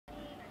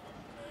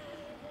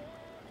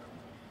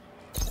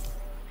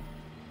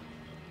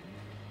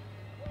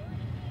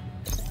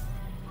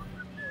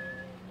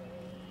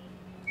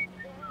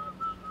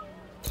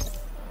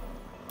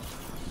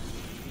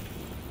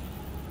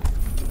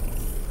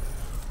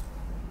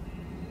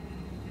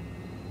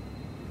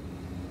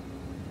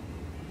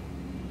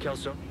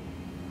Kelso.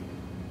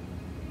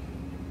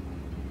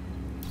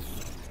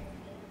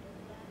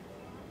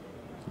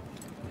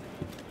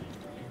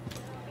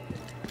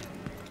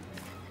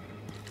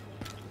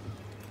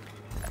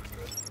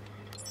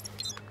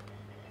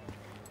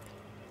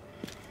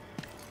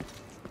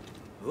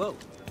 Whoa.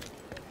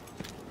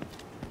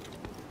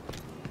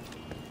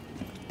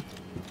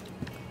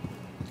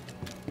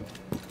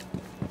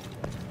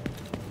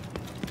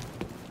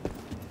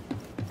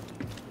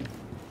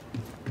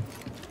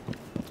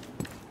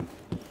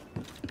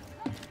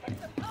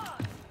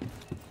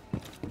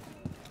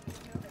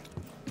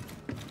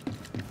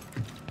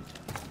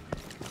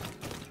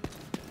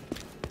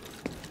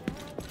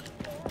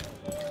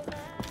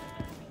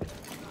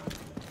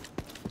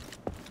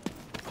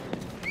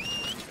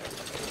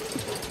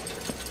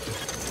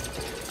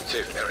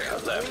 Safe area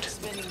left.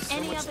 Spending so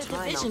Any much other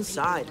time division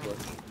outside people?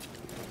 working.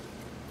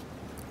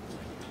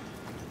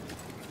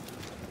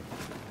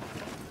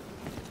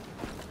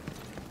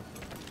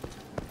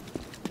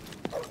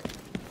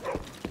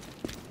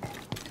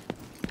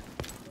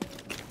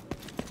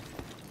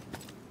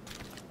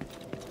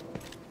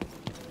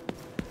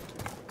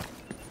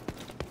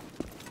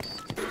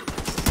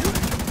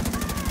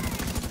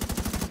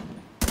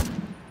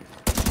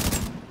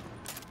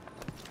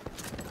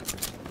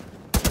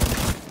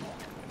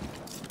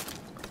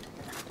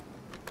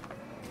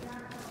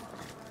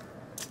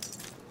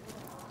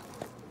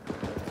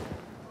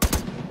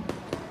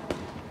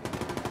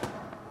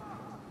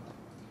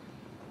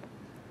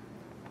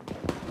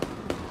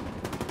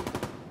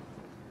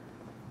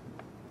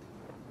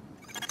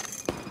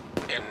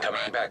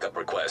 Incoming backup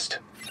request.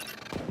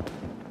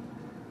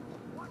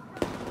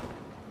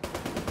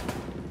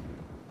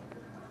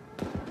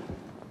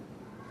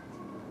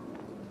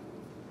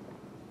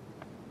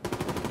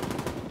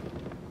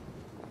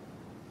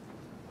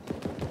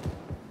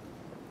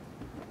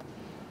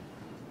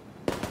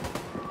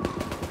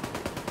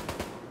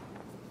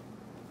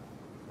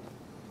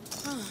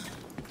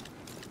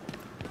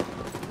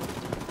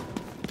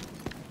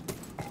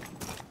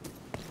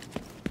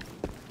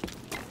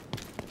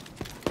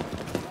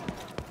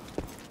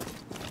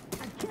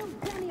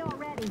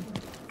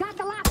 Got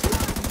the last one!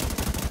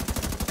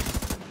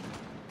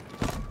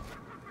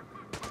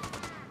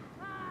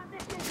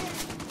 This is it!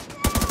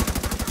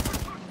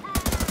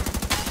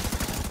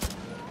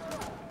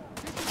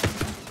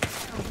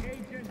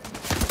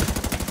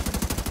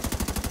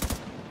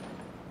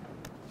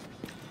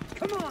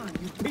 Come on,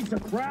 you piece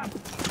of crap!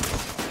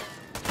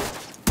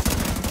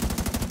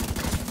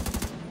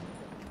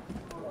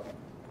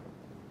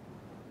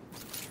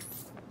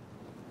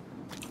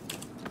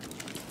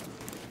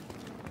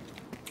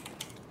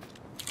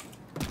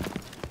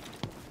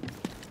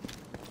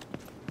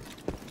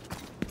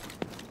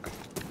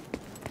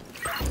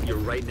 You're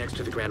right next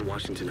to the Grand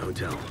Washington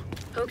Hotel.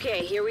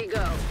 Okay, here we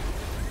go.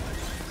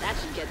 That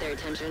should get their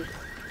attention.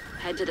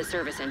 Head to the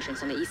service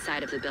entrance on the east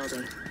side of the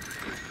building.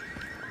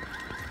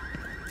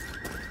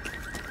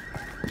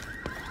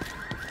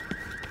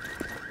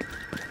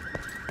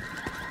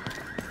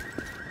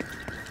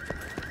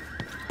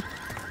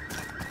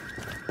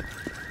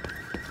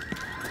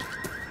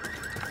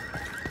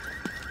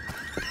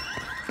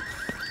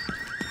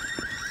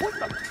 What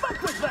the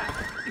fuck was that?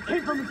 It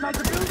came from inside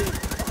the building?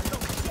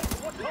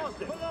 What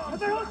caused it? What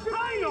the hell should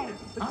I know?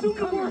 Assume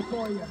the worst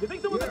for you. You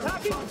think someone's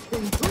attacking?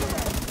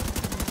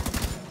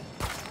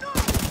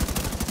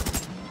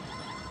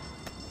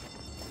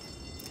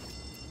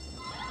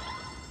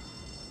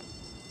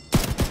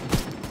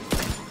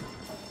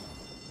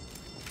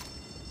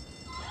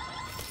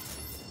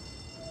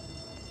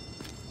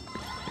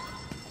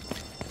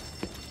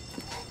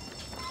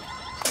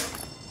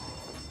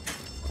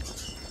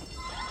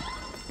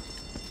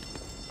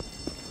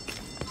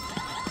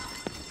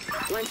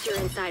 Once you're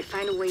inside,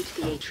 find a way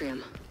to the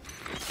atrium.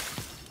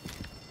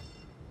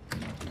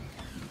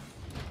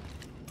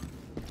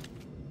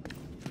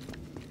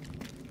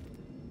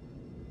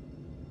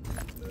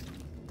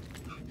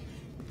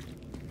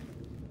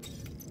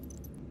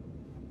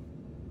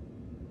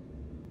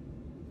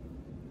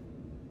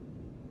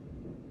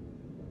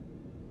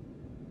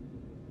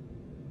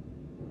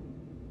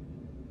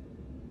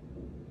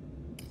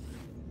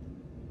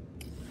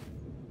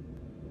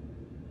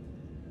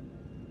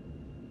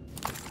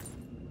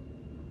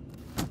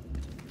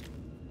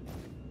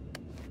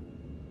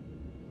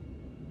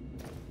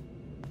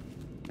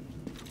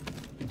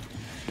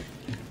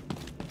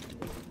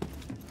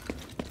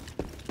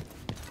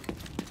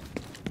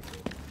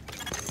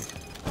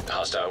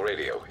 Hostile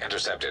radio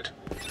intercepted.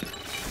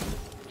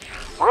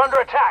 We're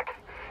under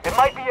attack. It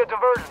might be a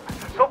diversion,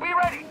 so be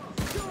ready.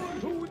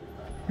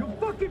 You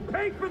fucking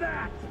paid for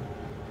that!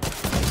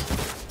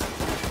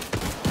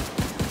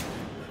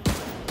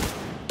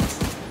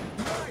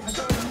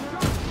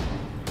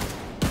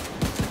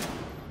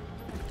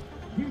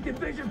 You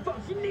division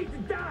folks, you need to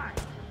die!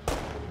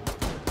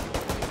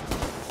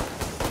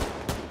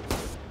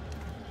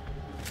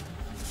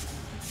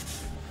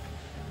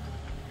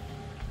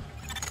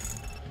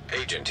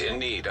 Agent in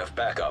need of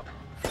backup.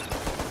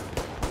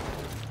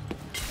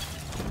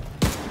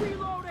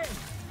 Reloading!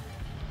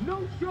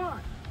 No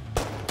shot!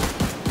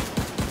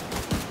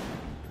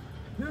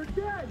 They're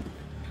dead!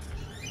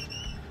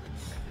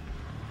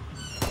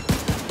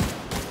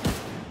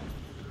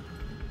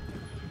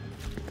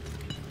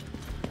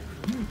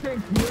 You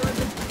think you're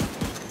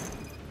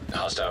the...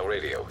 Hostile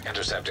radio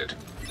intercepted.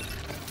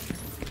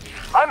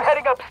 I'm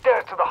heading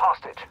upstairs to the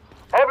hostage.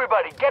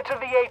 Everybody, get to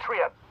the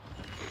atrium.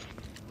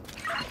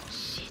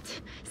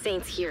 Shit.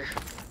 Saint's here.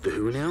 The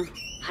who now?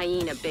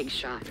 Hyena big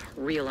shot.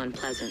 Real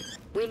unpleasant.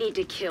 We need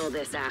to kill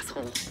this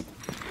asshole.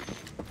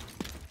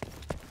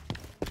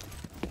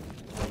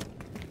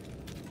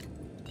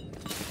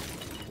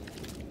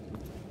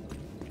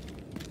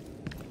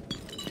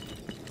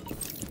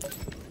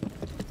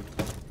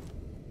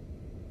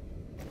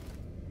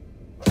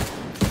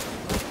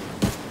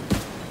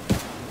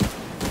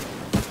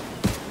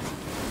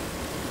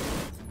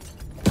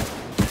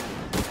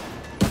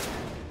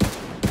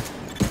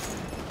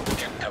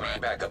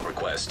 Incoming backup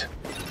request.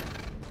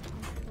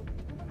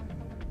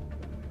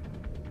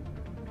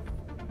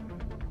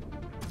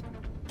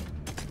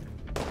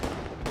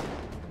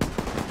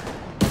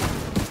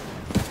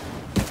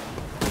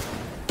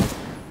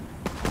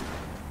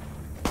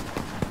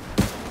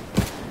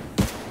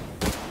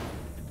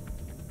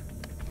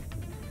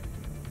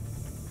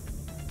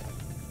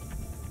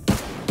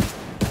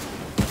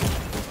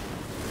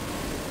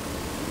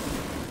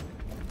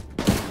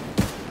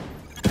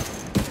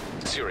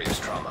 Serious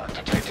trauma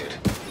detected.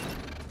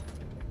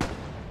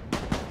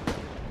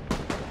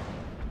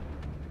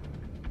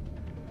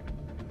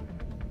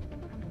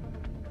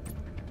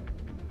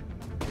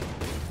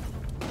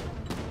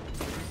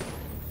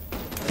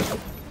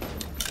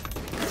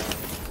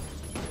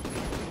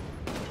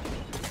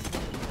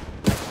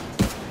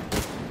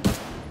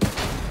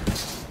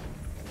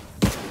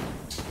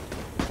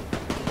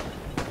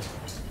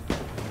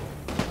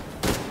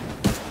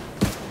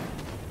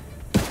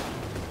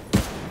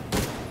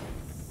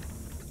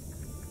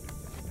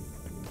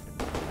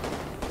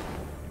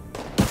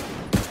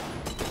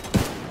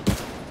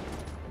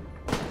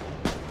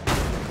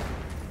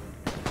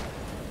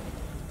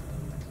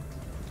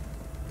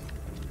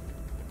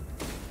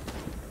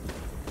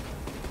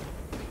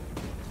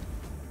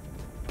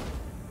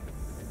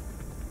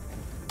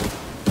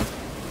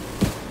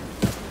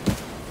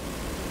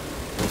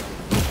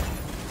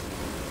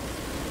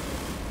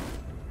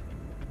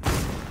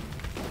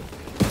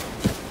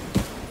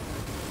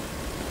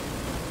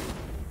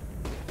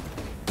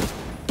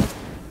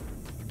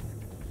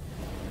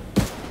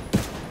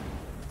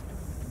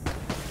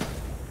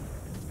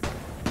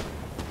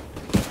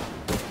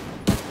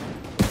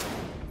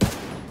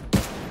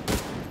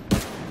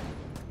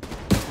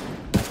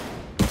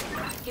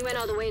 He went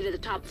all the way to the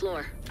top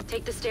floor.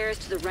 Take the stairs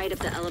to the right of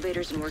the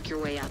elevators and work your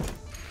way up.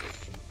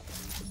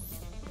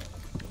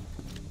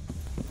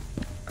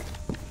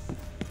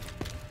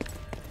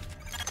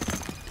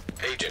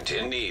 Agent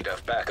in need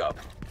of backup.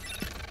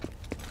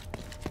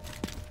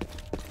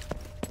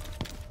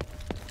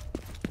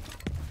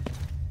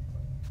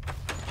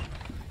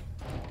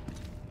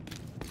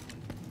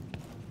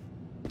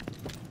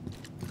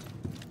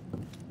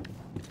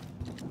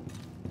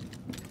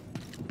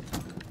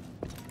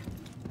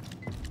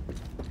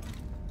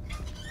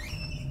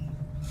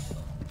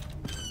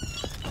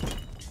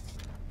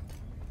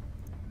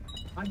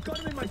 I've got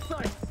him in my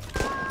sights!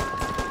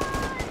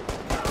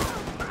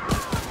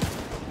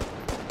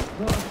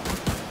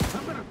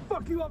 I'm gonna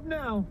fuck you up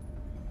now!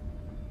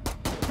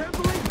 Can't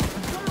believe it!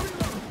 I've got to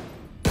reload!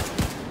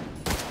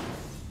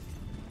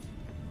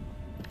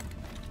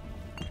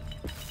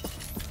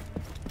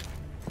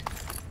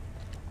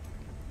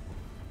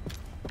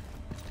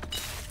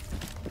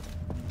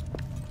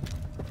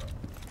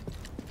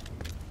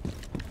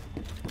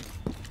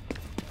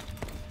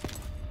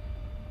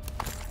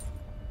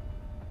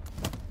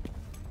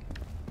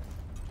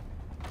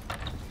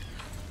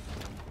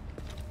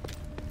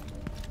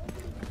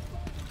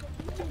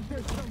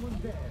 There's someone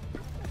there.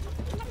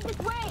 This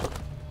way!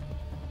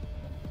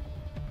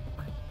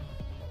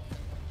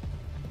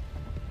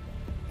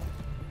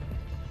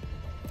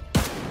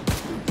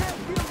 You can't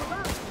deal with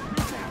us!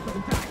 This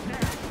asshole died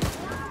now!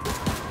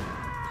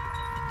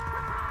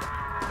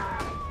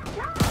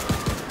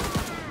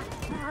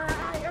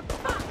 You're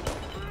fucked!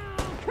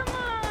 Come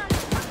on!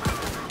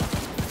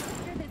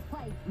 After this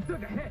place. You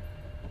took a hit!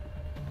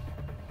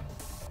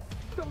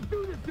 Don't do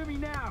this to me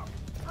now!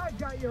 I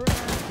got your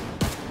ass!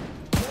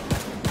 Don't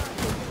let the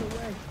doctor get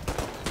away!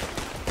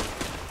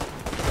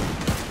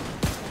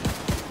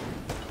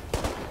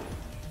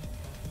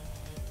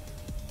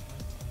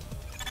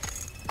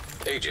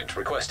 Agent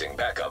requesting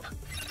backup.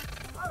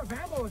 Out of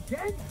ammo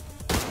again?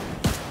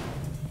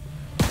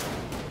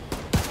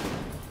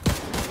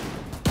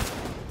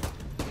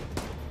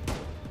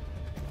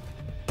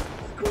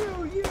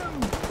 Screw you!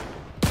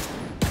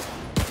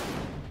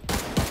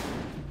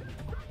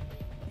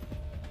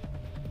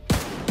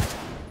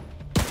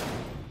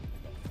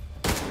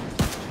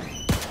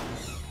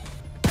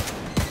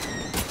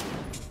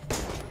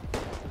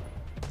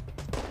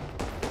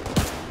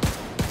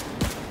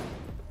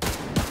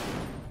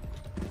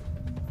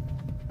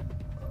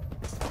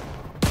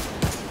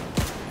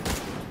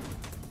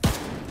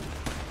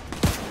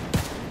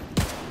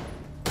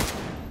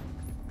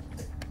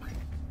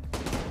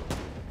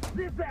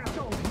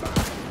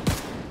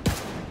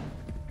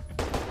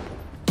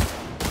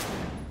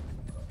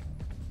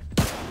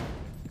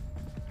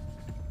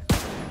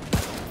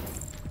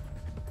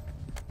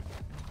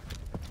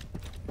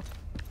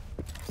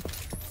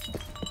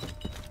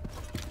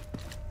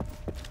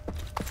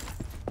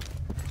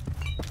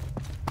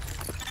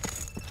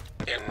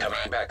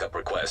 Incoming backup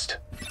request.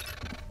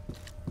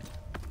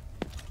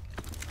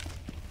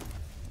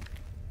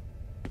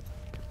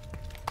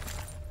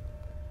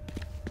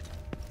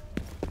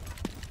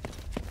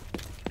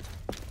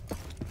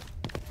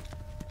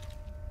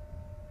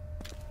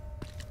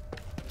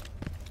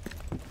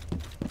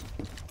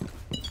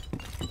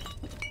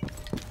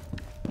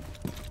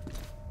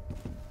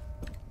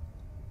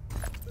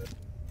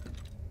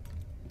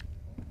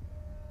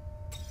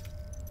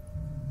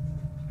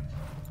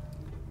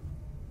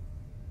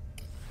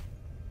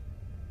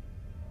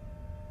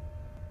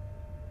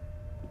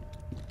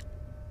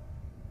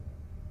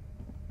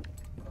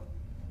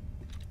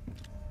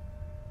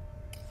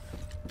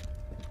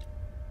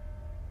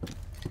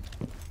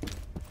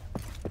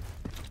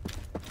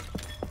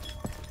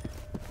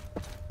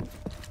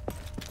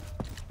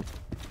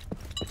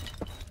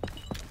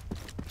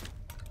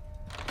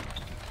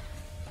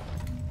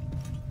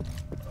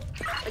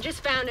 I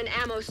just found an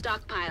ammo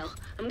stockpile.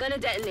 I'm gonna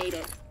detonate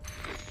it.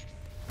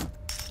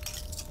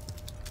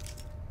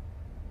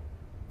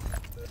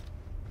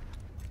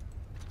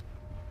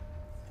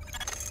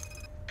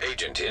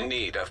 Agent in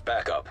need of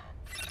backup.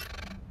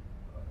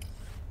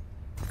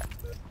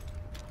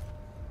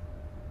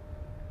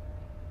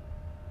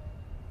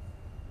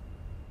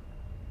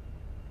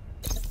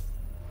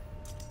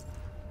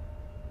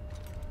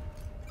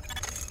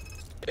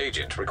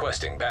 Agent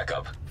requesting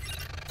backup.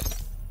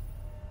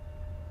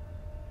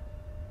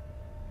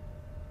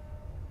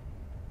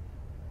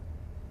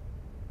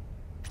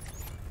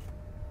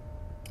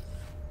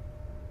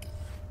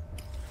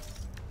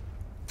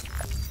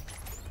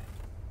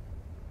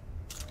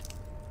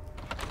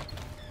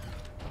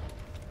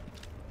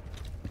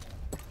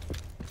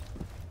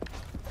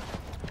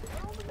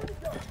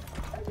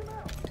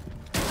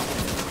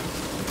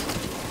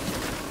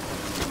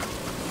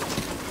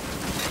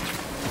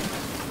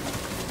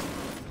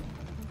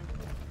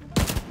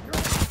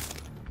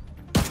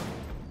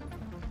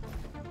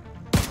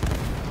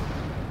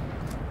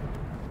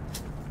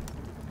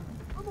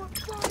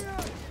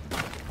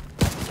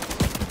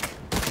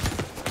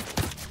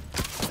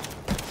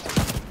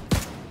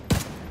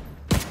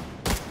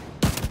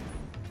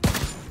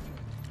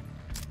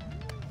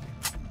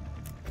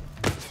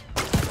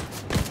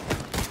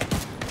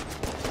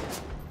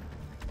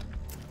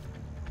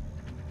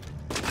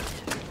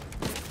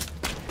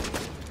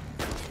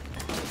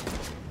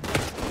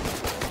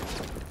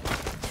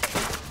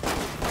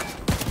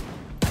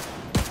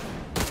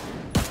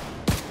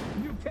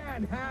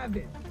 Have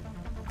it.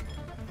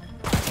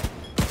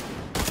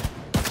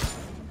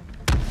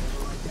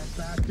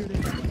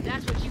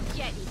 That's what you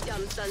get, you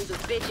dumb sons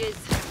of bitches.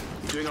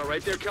 You doing all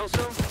right there,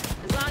 Kelso?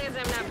 As long as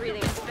I'm not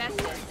breathing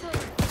asbestos.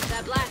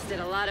 That blast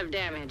did a lot of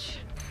damage.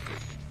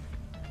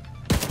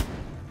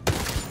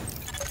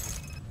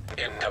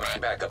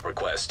 Incoming backup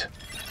request.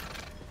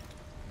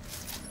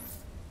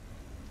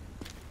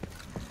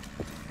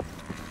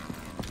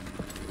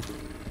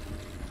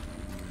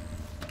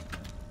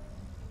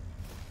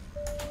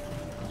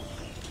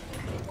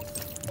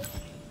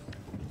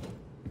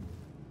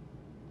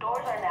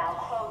 Doors are now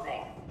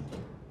closing.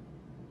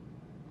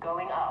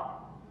 Going up.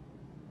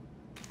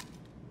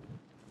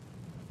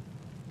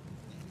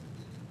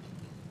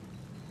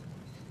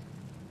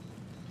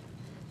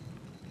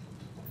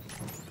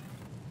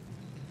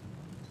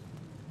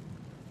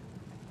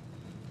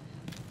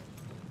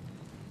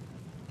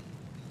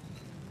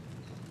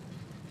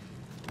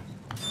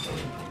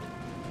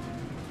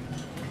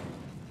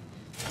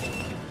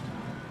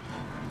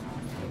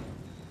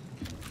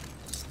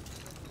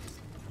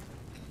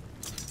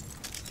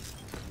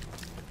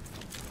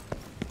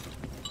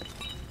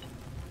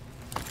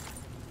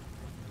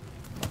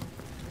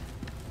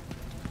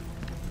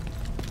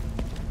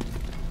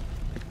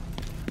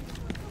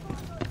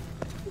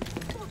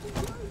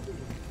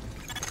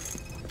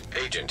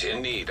 Agent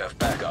in need of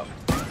backup.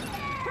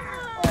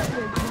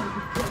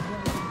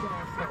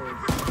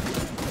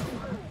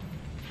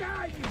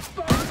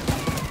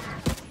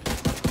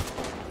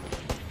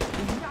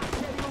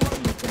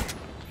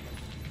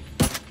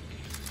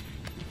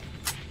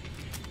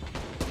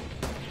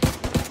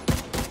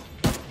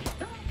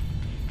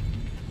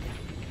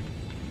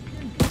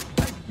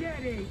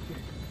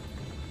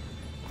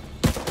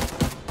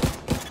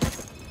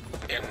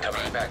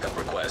 Incoming backup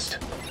request.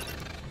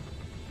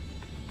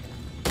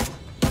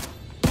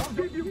 I'll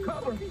give you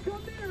cover.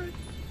 Come near it.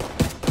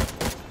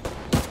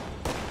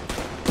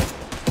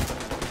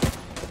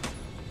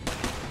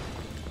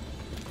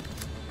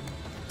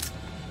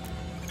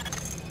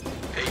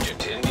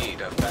 Agent in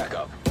need of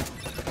backup.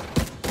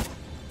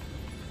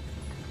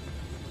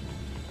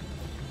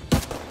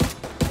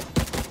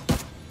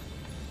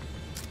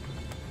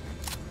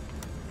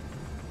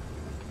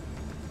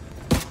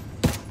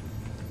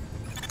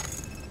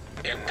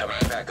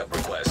 Incoming backup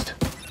request.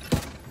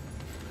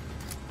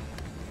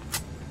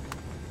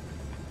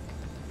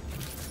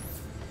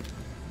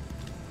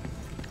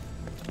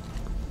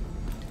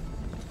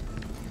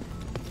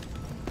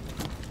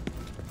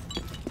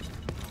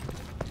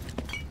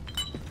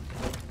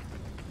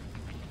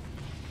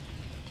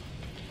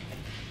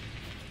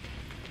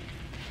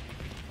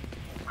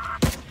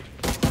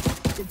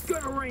 It's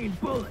gonna rain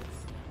bullets.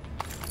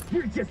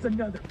 You're just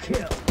another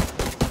kill.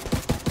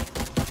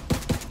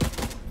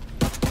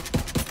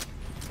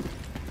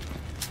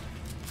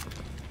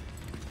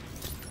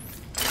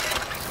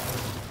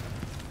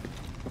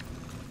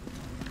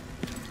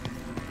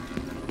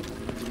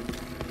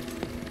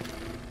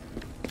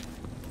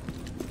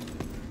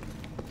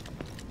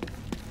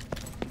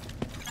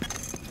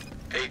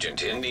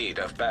 Agent in need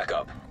of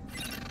backup.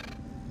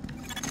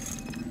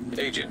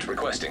 Agent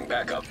requesting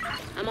backup.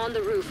 I'm on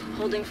the roof,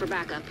 holding for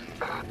backup.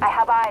 I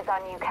have eyes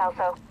on you,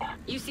 Kelso.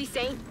 You see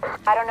Saint?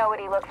 I don't know what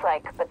he looks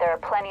like, but there are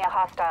plenty of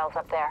hostiles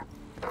up there.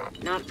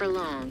 Not for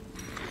long.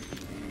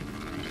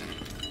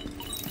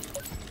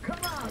 Come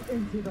out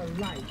into the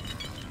light.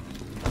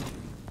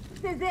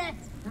 This is it.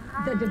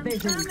 The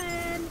division.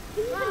 Coming.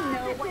 Do you even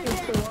know what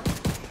you're for?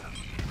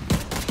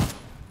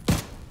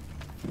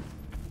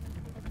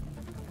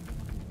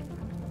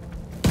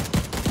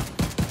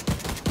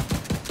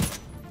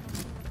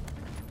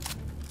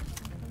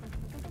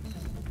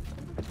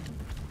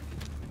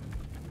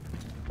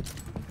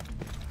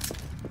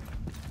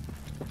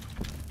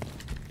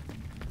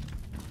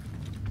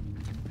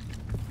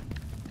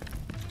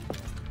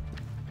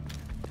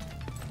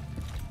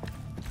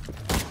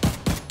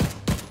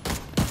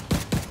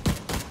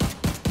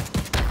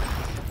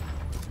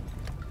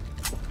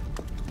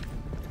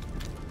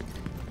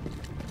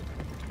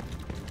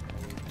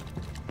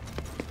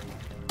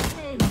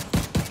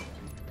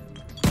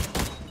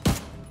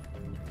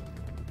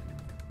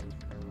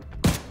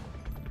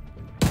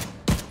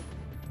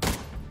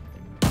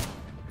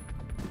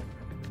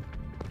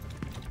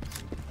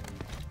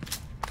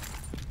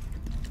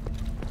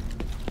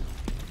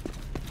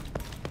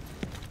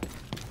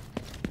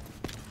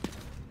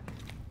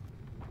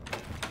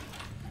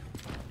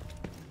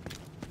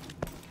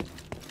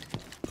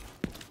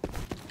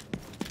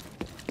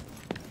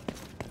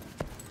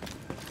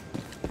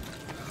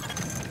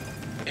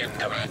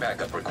 Incoming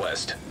backup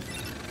request.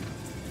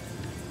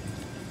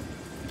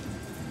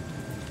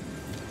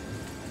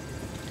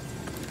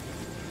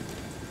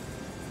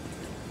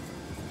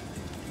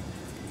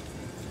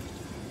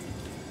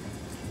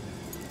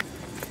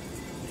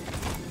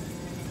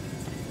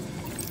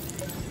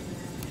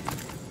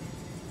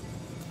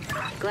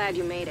 Glad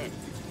you made it.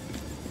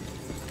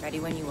 Ready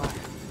when you are.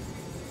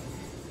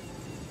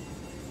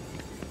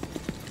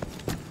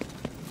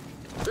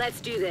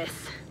 Let's do this.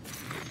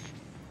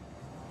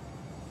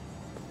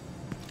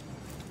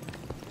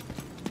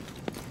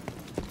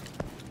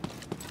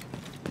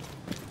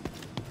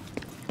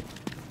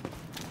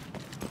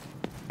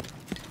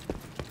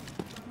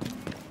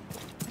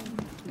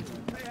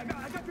 Hey, I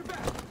got your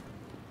back.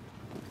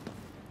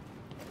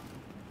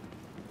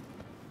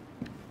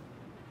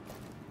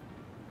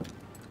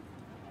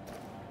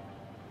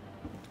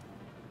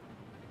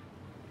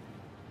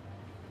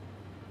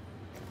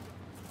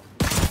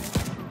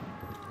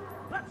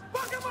 Let's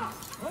fuck him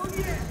up!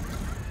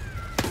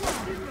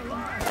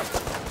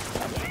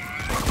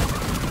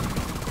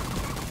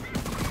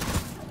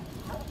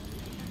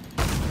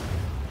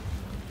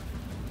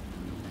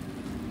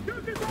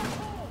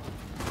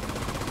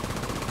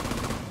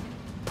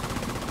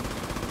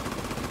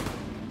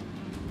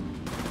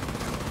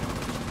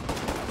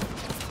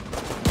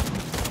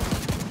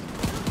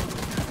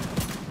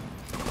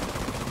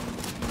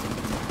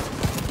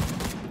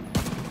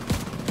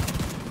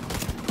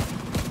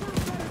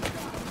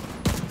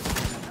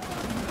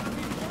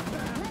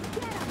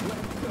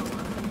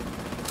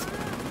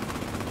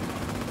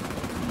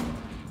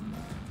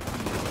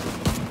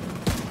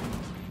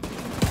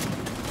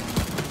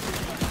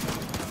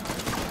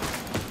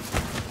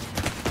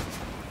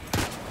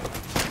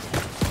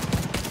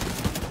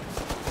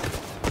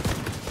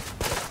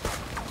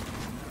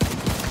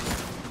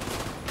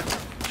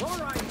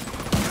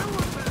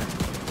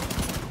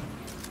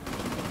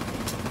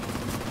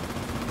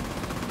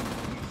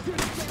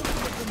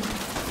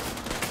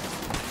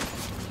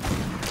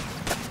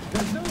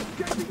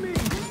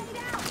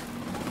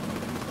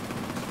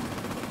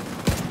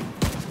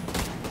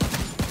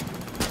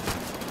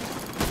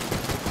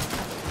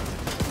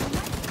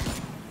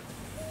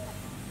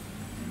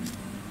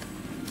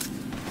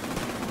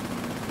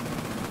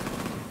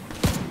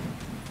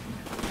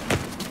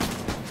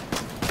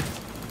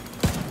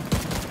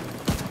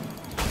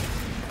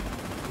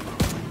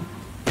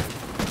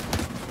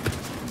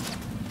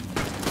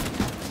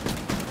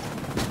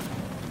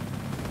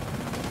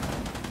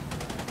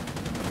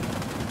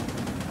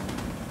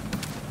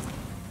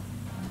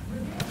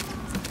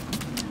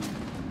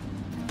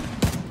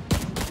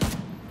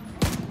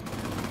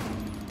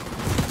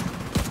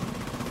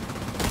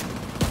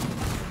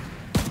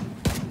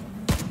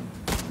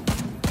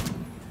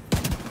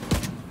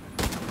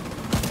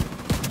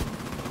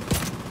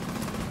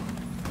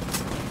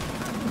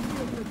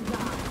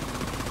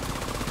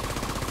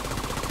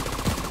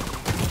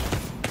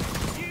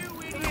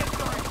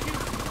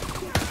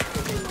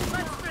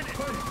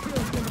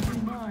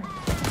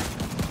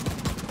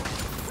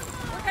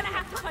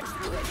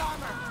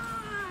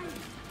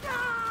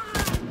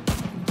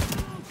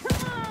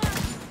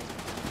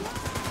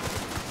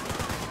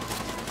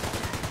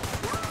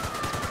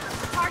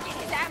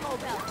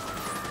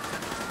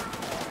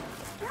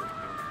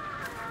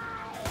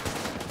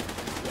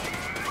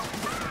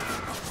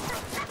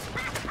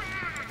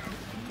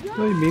 เ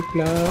ฮ้ยมิก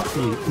แล้ว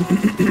อีก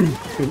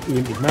อื่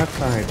นๆอีกมาก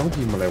มายต้อง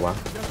พิมพ์อะไรวะ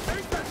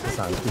ภาษ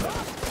าอังกฤษ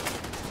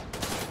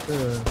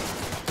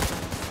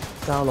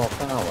9 รอ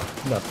 9อ่ะ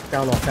แบบ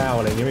9 รอ 9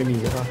อะไรเงี้ยไม่มี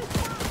ใช่ปะ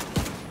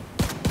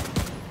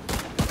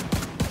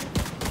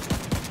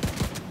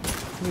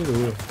ไม่รู้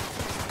เลย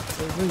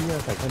เฮ้ยเนี่ย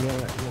ใส่แค่นี้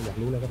แหละอยาก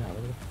รู้แล้วก็ถามแ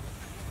ล้ว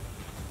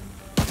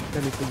แค่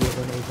นี้ก็เยอะแ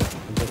ล้วนะ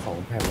มันจะ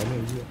2 แผ่นแล้วเนี่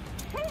ยเหี้ย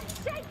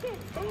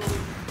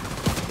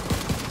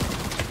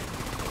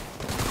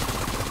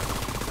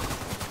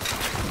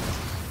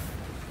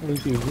จ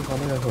ริงๆที่เขา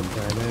ไม่ได้สนใจ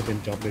น่าจะเป็น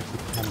job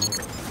description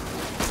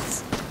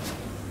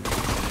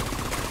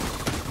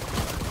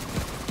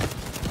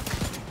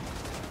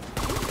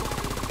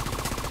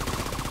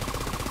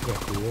อยา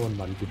กรู้ว่า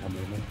วันๆกูทำอะไร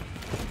บ้าง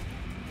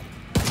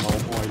เมา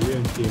ท์มอยเรื่อ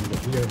งเกมกับ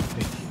เพื่อน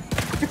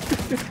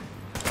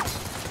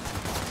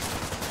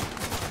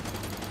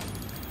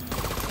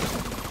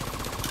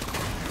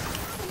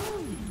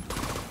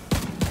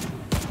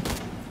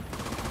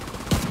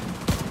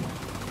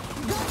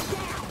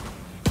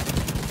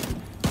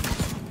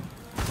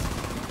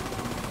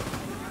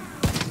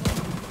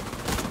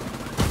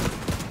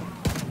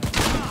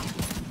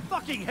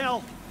Fucking hell!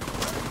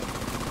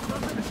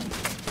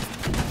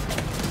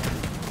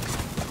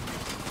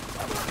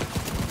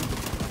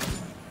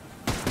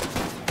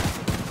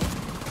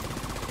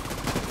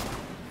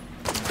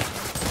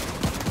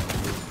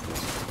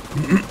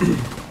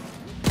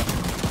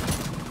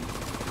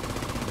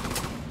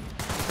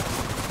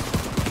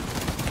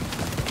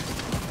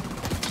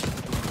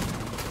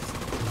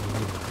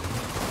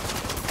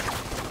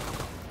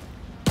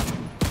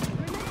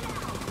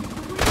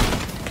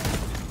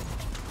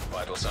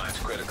 Vital signs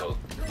critical.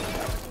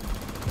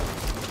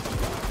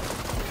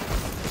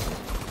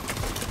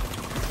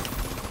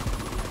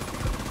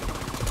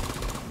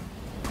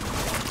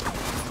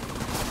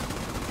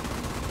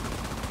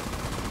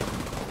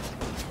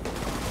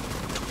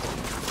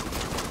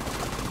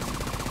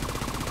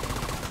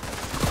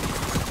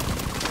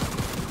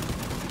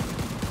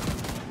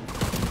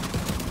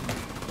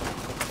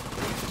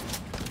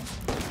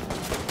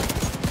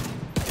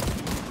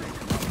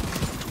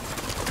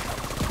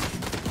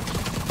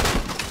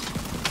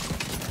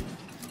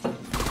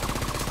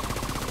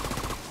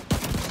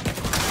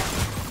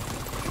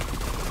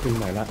ถึง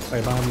ไหนละไป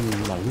บ้าน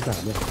หลังที่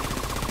3เนี่ย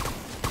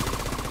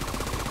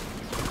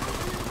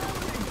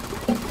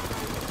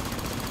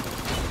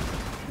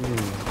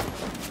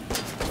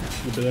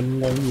เดิน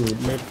งงอยู่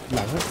ในห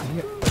ลังเ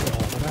นี่ยจะอ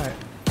อกก็ได้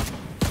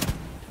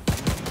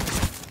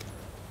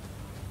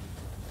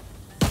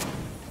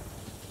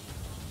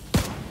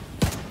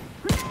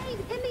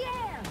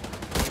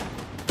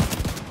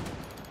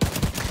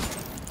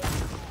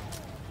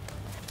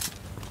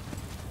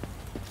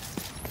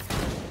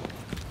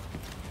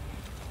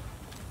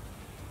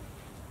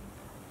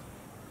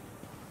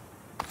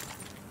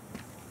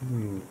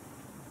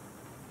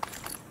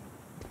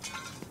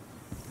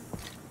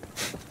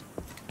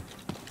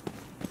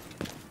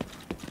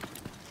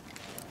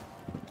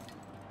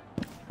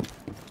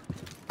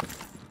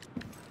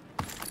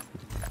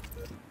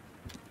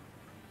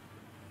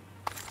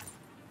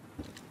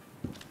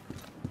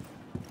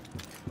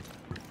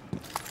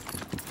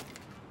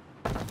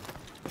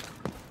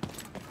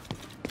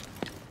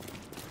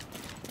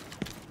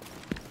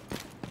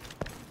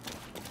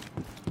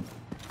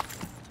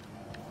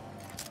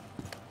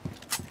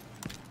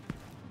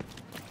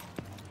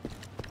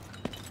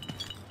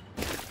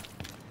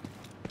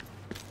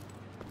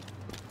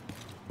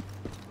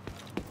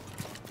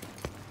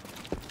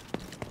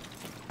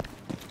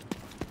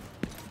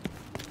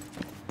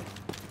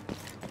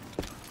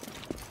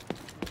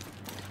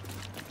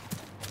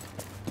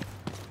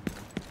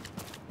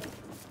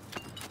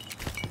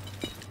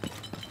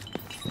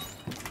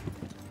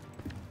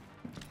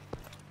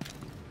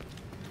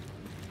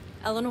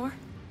Eleanor?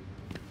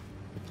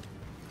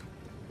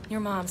 Your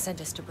mom sent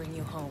us to bring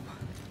you home.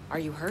 Are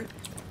you hurt?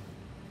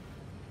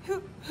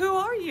 Who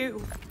are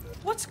you?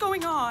 What's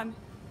going on?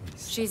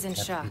 She's in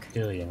shock.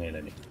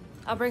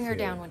 I'll bring her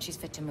down when she's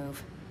fit to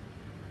move.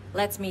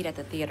 Let's meet at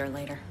the theater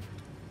later.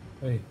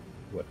 Hey,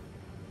 what?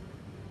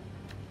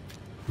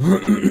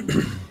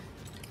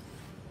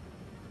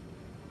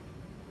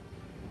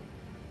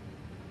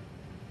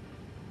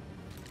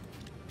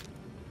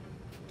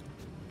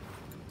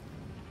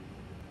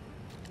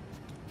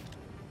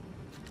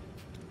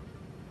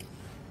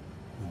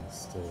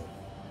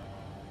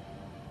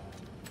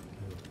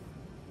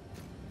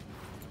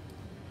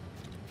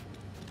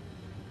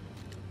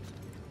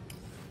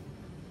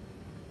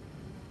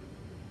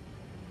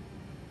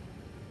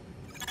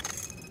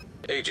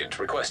 Agent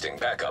requesting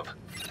backup.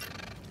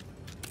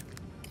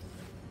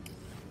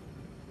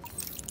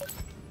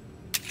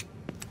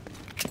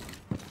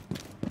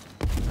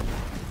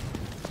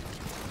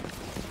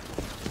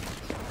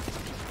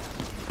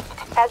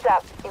 Heads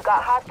up. You've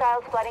got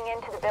hostiles flooding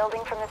into the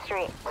building from the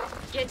street.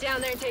 Get down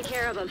there and take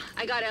care of them.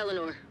 I got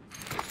Eleanor.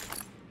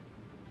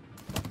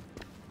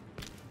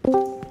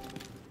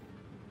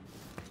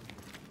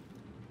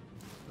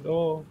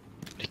 Oh.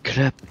 ค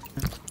รับ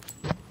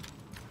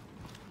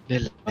เล่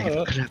นอะไร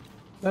กันครับ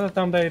แล้ว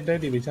ตั้มได้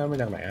ดิวิชั่นมา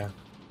จากไหนอ่ะ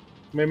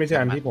ไม่ใช่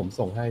อันที่ผม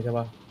ส่งให้ใช่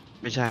ป่ะ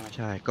ไม่ใ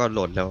ช่ก็โหล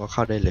ดแล้วก็เข้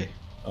าได้เลย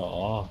อ๋อ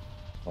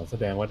ขอแส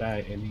ดงว่าได้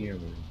ไอ้นี่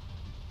เลย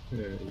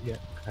เหี้ย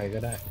ใครก็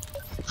ได้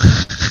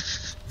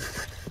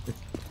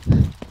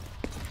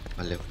ม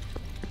าเร็ว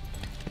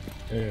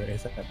ไอ้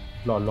สัตว์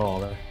รอ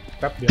ไป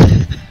แป๊บเดียว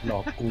หลอ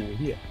กกูเ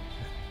หี้ย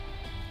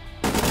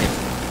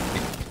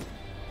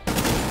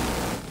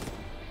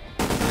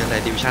อะไร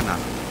ดิวิชั่นอ่ะ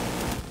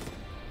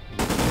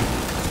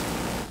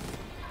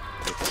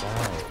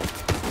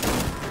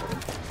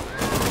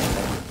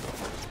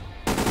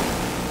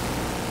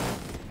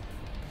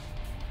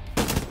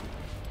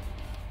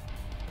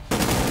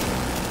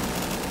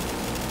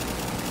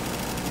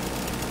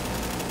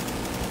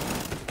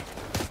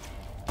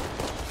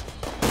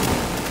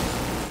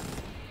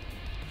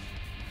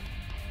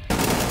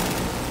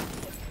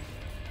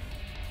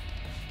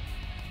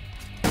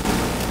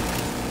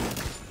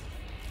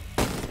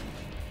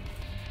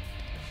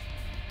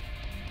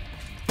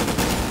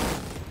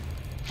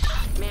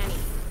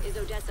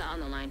On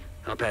the line.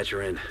 I'll patch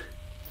her in.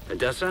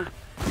 Odessa?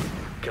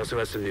 Kelso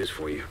has some news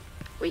for you.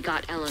 We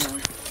got Eleanor.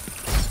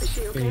 Is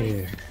she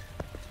okay?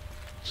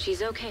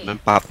 She's okay. มัน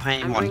ปรับให้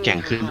มอนแก่ง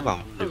ขึ้นหรือเปล่า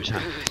หรือไม่ใช่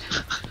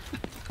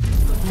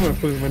เหมือน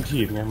ปืนมันถี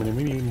บไงมันยังไ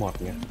ม่มีมอด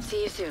ไง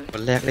วั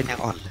นแรกเล่นยัง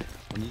อ่อนเลย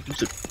วันนี้รู้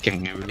สึกเก่ง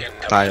ไง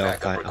ตายเอา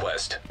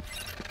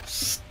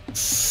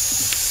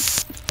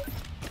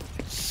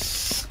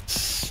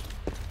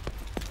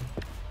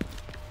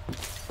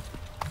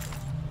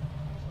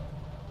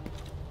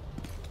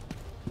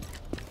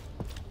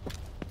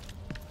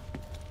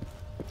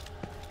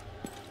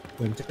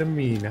เหมือนจะ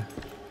มีนะ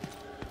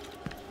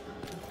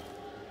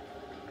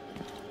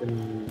เป็น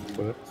เ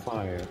บิร์ดไฟ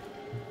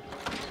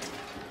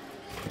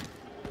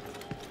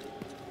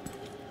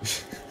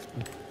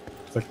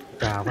ส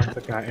กาป่ะส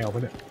กาแอลป่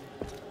ะเนี่ย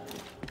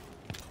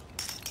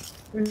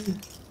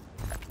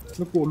แ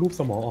ล้วกูรูป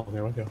สมองออกไง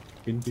วะเดี๋ยว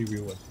พิมพ์รีวิ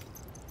วอ่ะ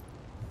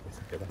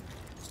เดี๋ยว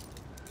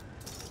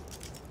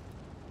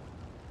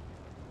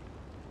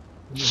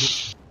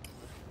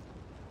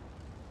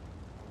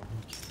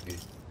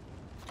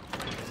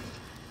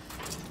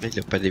ไม่เ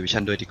ดี๋ยวไปดิวิ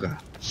ชั่นด้วยดีกว่า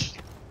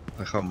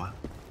เข้ามา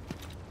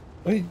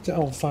จะเอ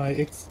าไฟล์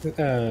X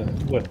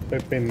Word ไป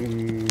เป็น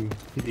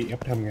PDF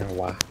ทำไง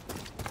วะ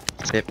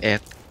เซฟแอ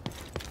ด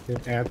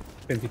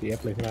เป็น PDF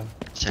เลยใช่ไหม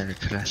ใช่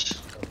ครับ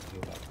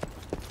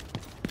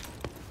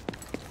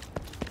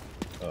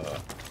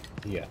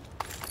เหี้ย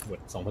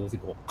Word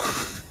 2016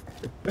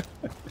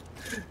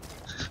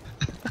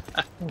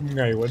ทำ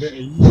ไงวะเนี่ยไ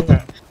อ้เหี้ย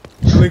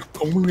อะไรข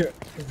องมึงเนี่ย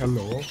ฮัลโหล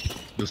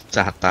ดู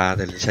จ่าตาแ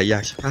ต่ใช้ยา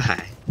กชิบหา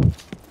ย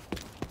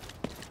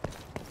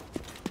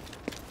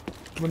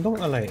มันต้อง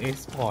อะไร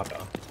export เหร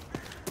อ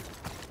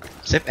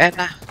เซฟแอด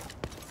นะ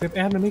เซฟแอ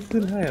ดมันไม่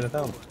ขึ้นให้แล้ว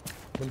ต้อม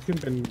มันขึ้น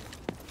เป็น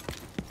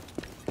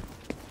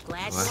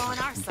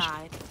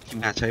ทีม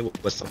งานใช้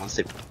บท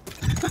2010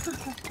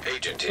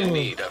 Agent in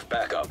need of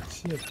backup เ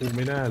ชี่ยกูไ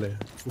ม่น่าเลย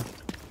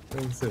เ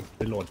รื่องสึกไป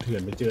โหลดเถื่อ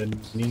นไปเจอ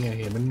นี่ไง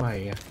เห็นมันใหม่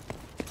ไง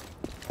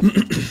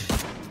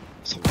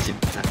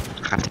2010นะ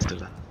ขาดตัว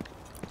ละ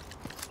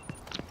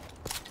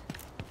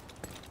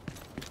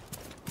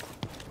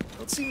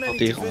ปก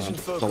ติของ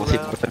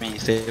2010ก็จะมี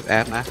เซฟแอ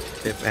ดนะ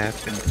เซฟแอด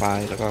เป็นไฟ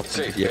ล์แล้วก็เป็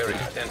น PDF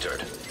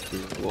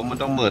ว่ามัน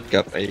ต้องเมิร์จ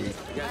กับไ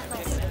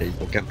อ้โ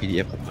ปรแกรม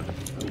PDF ของมัน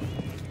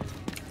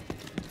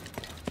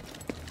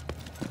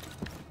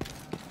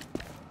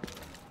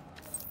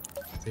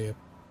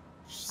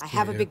I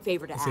have a big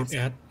favor to ask.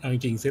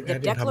 The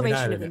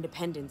Declaration of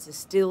Independence is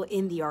still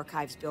in the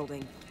archives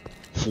building.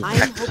 I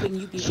am hoping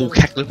you be willing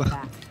to come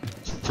back.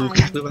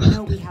 I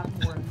know we have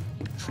more.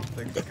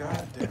 Thank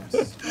God.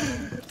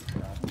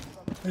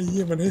 ไอ้เ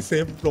หี้ยมันให้เซ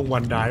ฟลงวั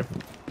นไดฟ์